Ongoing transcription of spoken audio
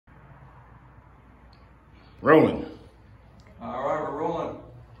Rolling. All right, we're rolling.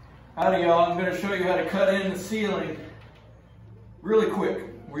 Howdy y'all, I'm gonna show you how to cut in the ceiling really quick.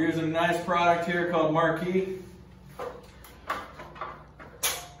 We're using a nice product here called Marquee.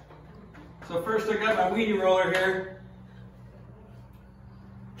 So first I got my weenie roller here.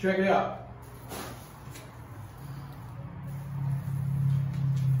 Check it out.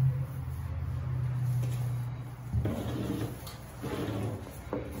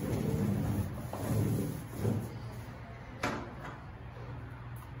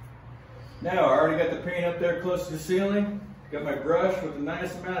 Now, I already got the paint up there close to the ceiling. Got my brush with a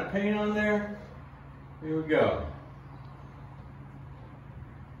nice amount of paint on there. Here we go.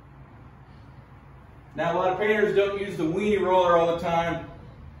 Now, a lot of painters don't use the weenie roller all the time.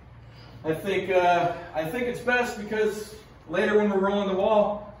 I think it's best because later when we're rolling the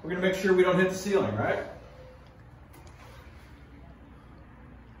wall, we're gonna make sure we don't hit the ceiling, right?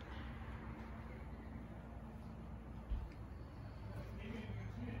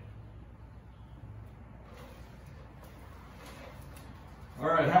 All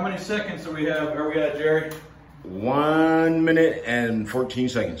right, how many seconds are we at, Jerry? 1 minute and 14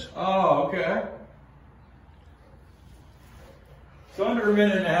 seconds. Oh, okay. So under a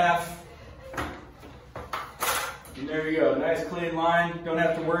minute and a half. And there you go, nice clean line. Don't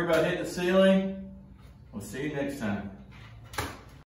have to worry about hitting the ceiling. We'll see you next time.